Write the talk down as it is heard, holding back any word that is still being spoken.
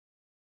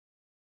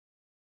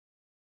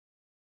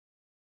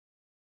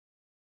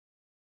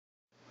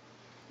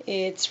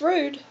It's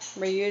Rude,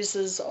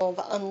 reusers of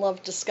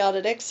unloved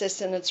discarded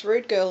excess, and it's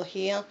Rude Girl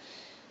here.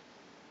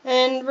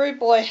 And Rude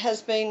Boy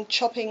has been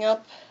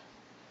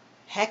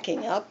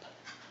hacking up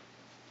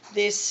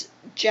this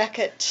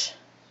jacket,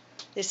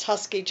 this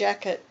husky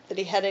jacket that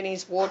he had in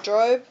his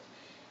wardrobe.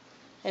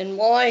 And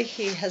why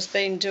he has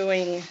been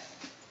doing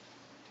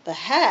the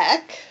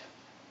hack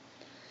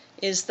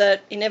is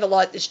that he never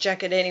liked this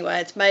jacket anyway.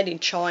 It's made in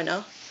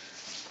China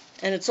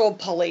and it's all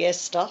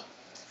polyester,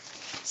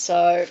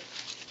 so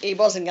he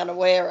wasn't going to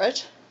wear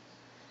it.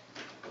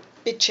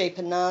 Bit cheap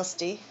and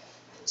nasty.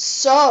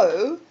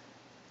 So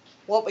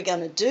what we're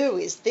going to do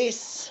is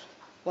this.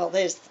 Well,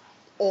 there's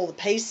all the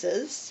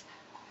pieces,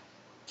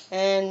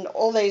 and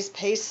all these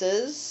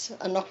pieces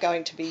are not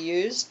going to be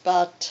used,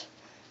 but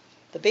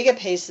the bigger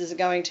pieces are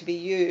going to be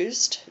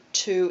used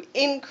to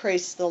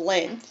increase the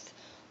length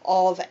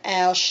of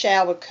our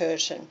shower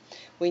curtain.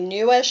 We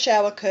knew our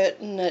shower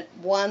curtain at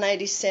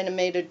 180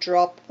 centimetre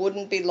drop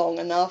wouldn't be long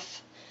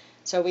enough,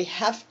 so we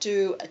have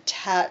to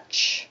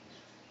attach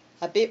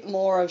a bit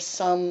more of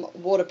some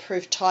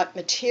waterproof type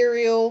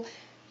material.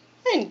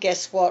 And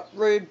guess what?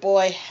 Rude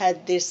Boy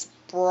had this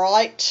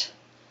bright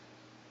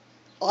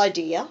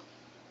idea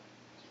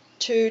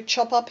to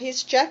chop up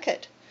his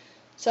jacket.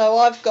 So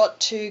I've got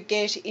to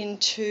get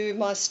into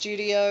my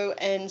studio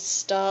and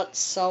start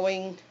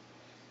sewing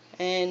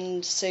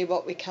and see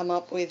what we come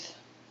up with.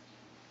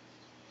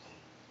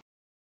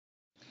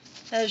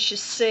 As you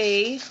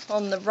see,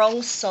 on the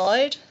wrong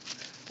side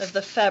of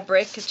the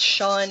fabric, it's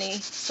shiny,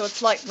 so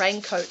it's like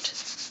raincoat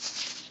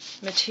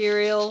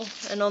material,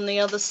 and on the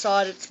other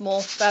side it's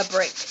more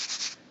fabric,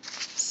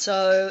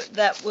 so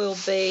that will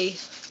be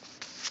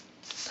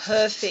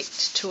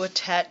perfect to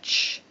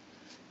attach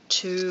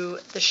to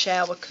the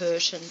shower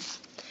curtain.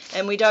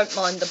 And we don't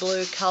mind the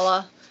blue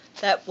colour,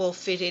 that will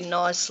fit in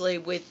nicely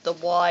with the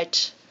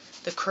white,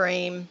 the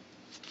cream.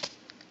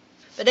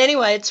 But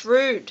anyway, it's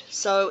Rude,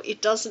 so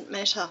it doesn't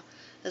matter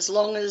as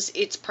long as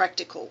it's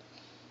practical.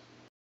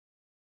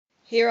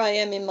 Here I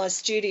am in my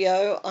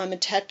studio. I'm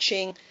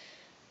attaching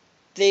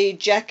the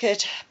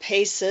jacket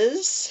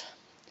pieces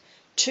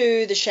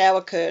to the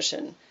shower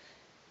curtain.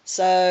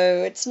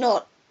 So it's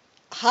not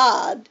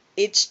hard,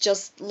 it's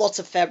just lots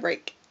of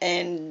fabric,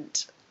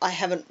 and I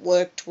haven't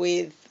worked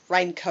with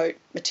raincoat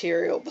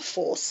material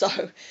before, so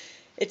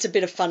it's a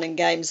bit of fun and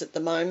games at the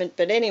moment.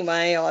 But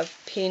anyway, I've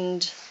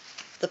pinned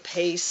the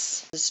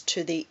piece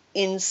to the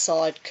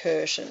inside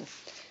curtain,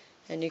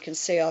 and you can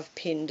see I've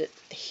pinned it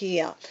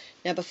here.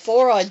 Now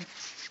before I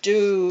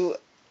do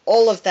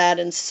all of that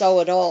and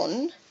sew it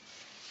on,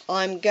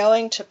 I'm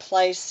going to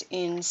place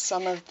in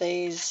some of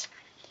these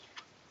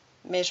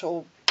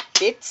metal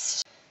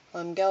bits.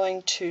 I'm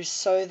going to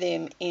sew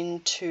them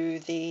into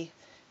the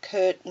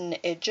curtain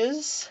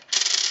edges,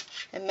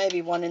 and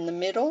maybe one in the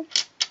middle,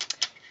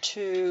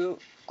 to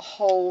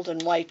hold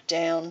and weight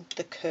down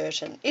the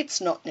curtain.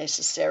 It's not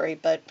necessary,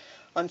 but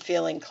I'm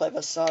feeling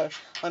clever, so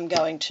I'm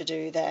going to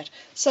do that.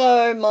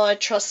 So my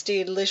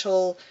trusty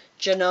little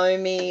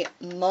Janome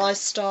My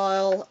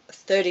Style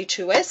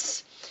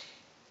 32S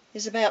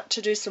is about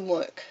to do some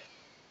work.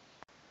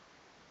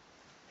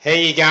 How are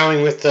you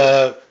going with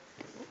the...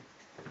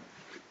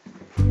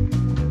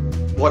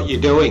 what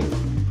you're doing?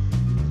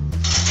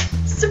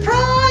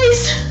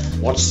 Surprise!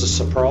 What's the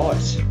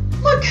surprise?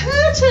 My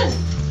curtain!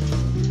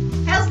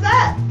 How's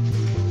that?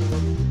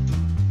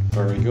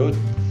 Very good.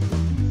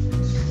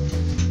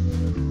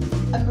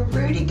 I'm a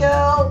Rudy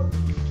girl.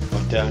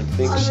 I don't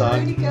think so. I'm a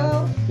Rudy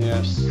girl.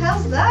 Yes.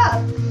 How's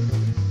that?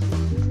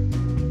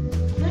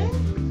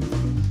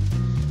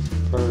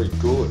 Very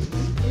good.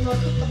 You want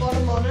to put the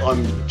bottom on it?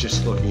 I'm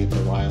just looking at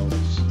the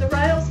rails. The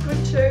rail's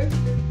good too.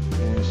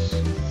 Yes.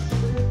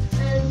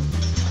 And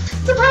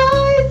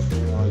surprise!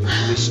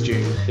 I missed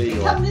you. There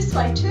you Come are. this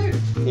way too.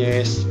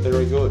 Yes,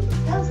 very good.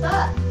 How's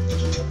that?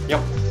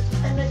 Yep.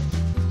 And it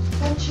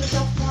bunches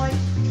up like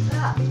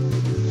that.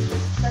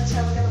 That's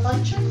how we're going to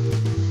bunch it.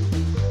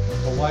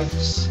 The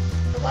weights.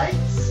 The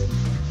weights.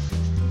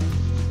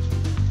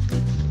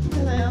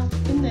 There they are,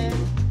 in there.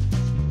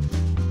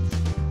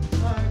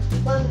 So,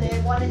 one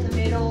there, one in the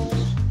middle,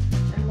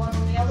 and one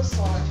on the other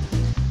side.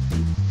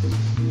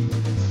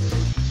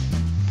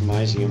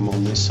 Amazing, I'm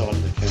on this side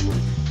of the camera.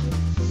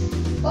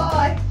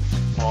 Bye.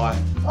 Bye.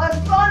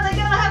 I'm finally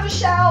going to have a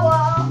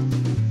shower.